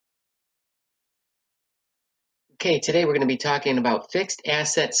Okay, today we're going to be talking about fixed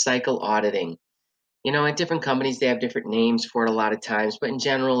asset cycle auditing. At different companies, they have different names for it a lot of times, but in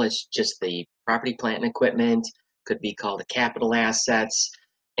general, it's just the property, plant, and equipment, could be called the capital assets,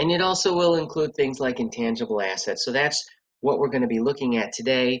 and it also will include things like intangible assets. So that's what we're going to be looking at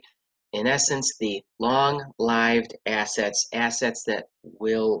today. In essence, the long-lived assets, assets that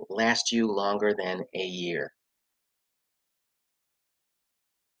will last you longer than a year.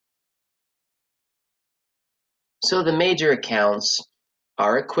 So the major accounts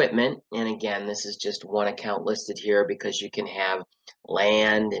are equipment, and again, this is just one account listed here because you can have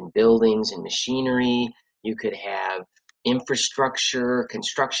land and buildings and machinery. You could have infrastructure,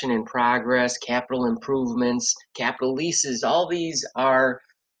 construction in progress, capital improvements, capital leases. All these are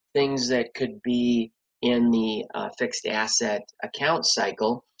things that could be in the fixed asset account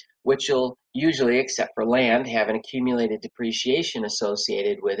cycle, which will usually, except for land, have an accumulated depreciation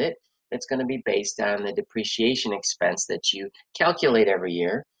associated with it. That's going to be based on the depreciation expense that you calculate every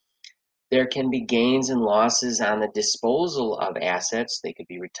year. There can be gains and losses on the disposal of assets. They could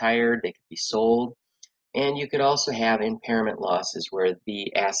be retired, they could be sold, and you could also have impairment losses where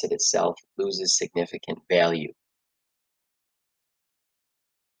the asset itself loses significant value.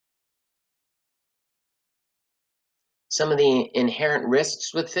 Some of the inherent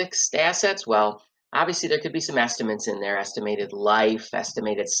risks with fixed assets, well, obviously there could be some estimates in there, estimated life,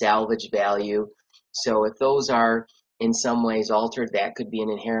 estimated salvage value. So if those are in some ways altered, that could be an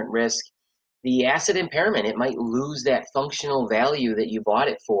inherent risk. The asset impairment, it might lose that functional value that you bought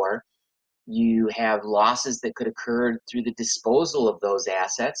it for. You have losses that could occur through the disposal of those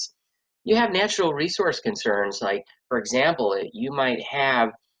assets. You have natural resource concerns, like, for example, you might have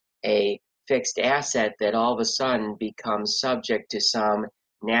a fixed asset that all of a sudden becomes subject to some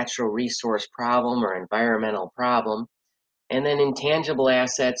natural resource problem or environmental problem. And then intangible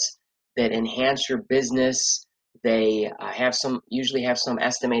assets that enhance your business, they usually have some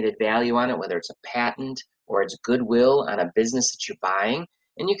estimated value on it, whether it's a patent or it's goodwill on a business that you're buying.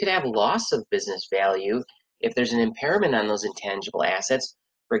 And you could have loss of business value if there's an impairment on those intangible assets.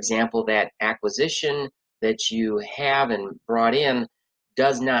 For example, that acquisition that you have and brought in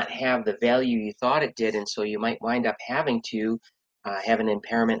does not have the value you thought it did, and so you might wind up having to have an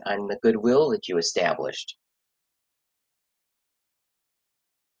impairment on the goodwill that you established.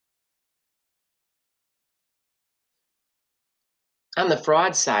 On the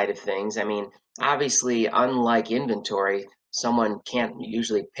fraud side of things, I mean, obviously, unlike inventory, someone can't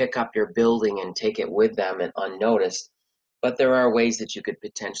usually pick up your building and take it with them and unnoticed. But there are ways that you could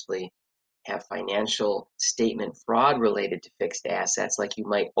potentially have financial statement fraud related to fixed assets, like you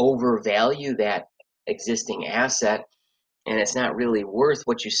might overvalue that existing asset and it's not really worth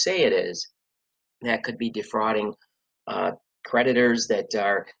what you say it is. That could be defrauding uh, creditors that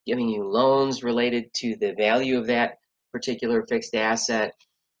are giving you loans related to the value of that particular fixed asset.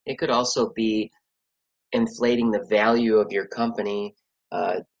 It could also be inflating the value of your company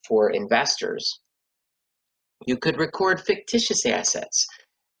for investors. You could record fictitious assets,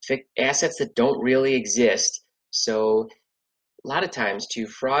 assets that don't really exist. So a lot of times to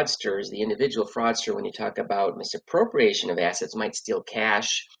fraudsters, the individual fraudster, when you talk about misappropriation of assets, might steal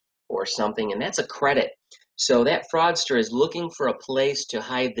cash or something, and that's a credit. So that fraudster is looking for a place to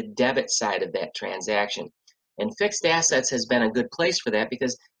hide the debit side of that transaction. And fixed assets has been a good place for that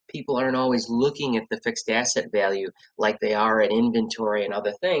because people aren't always looking at the fixed asset value like they are at inventory and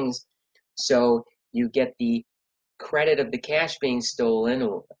other things. So you get the credit of the cash being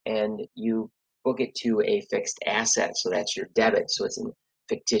stolen and you book it to a fixed asset. So that's your debit. So it's a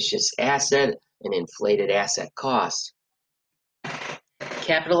fictitious asset, an inflated asset cost.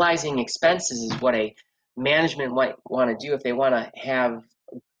 Capitalizing expenses is what a management might want to do if they want to have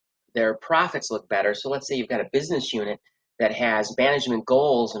their profits look better. So let's say you've got a business unit that has management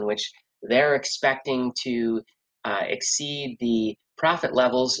goals in which they're expecting to exceed the profit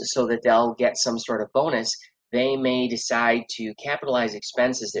levels so that they'll get some sort of bonus. They may decide to capitalize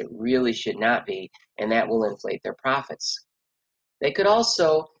expenses that really should not be, and that will inflate their profits. They could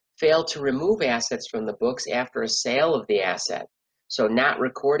also fail to remove assets from the books after a sale of the asset. So not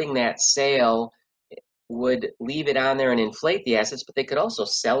recording that sale would leave it on there and inflate the assets, but they could also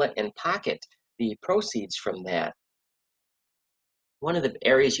sell it and pocket the proceeds from that. One of the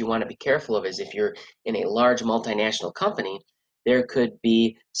areas you want to be careful of is if you're in a large multinational company, there could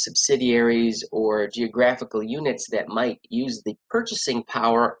be subsidiaries or geographical units that might use the purchasing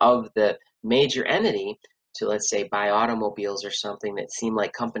power of the major entity to, let's say, buy automobiles or something that seem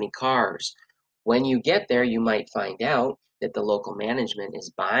like company cars. When you get there, you might find out that the local management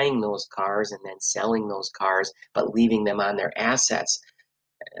is buying those cars and then selling those cars, but leaving them on their assets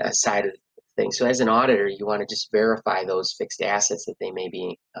side of thing. So as an auditor, you want to just verify those fixed assets that they may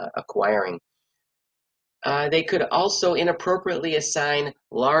be acquiring. They could also inappropriately assign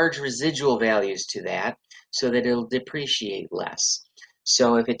large residual values to that so that it'll depreciate less.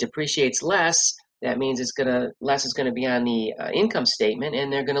 So if it depreciates less, that means less is gonna be on the income statement,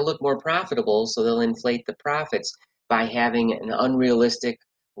 and they're gonna look more profitable, so they'll inflate the profits by having an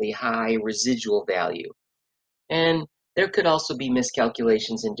unrealistically high residual value. And there could also be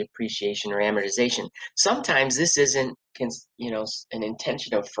miscalculations in depreciation or amortization. Sometimes this isn't, an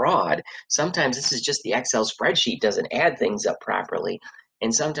intention of fraud. Sometimes this is just the Excel spreadsheet doesn't add things up properly.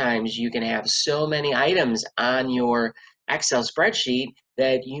 And sometimes you can have so many items on your Excel spreadsheet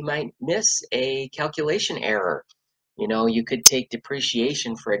that you might miss a calculation error. You could take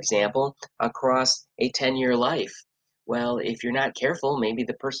depreciation, for example, across a 10-year life. Well, if you're not careful, maybe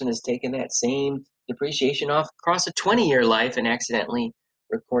the person has taken that same depreciation off across a 20-year life and accidentally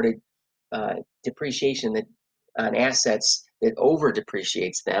recorded depreciation on assets that over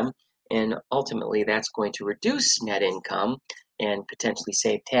depreciates them. And ultimately, that's going to reduce net income and potentially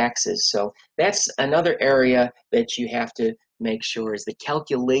save taxes. So that's another area that you have to make sure is the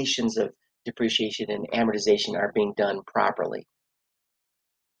calculations of depreciation and amortization are being done properly.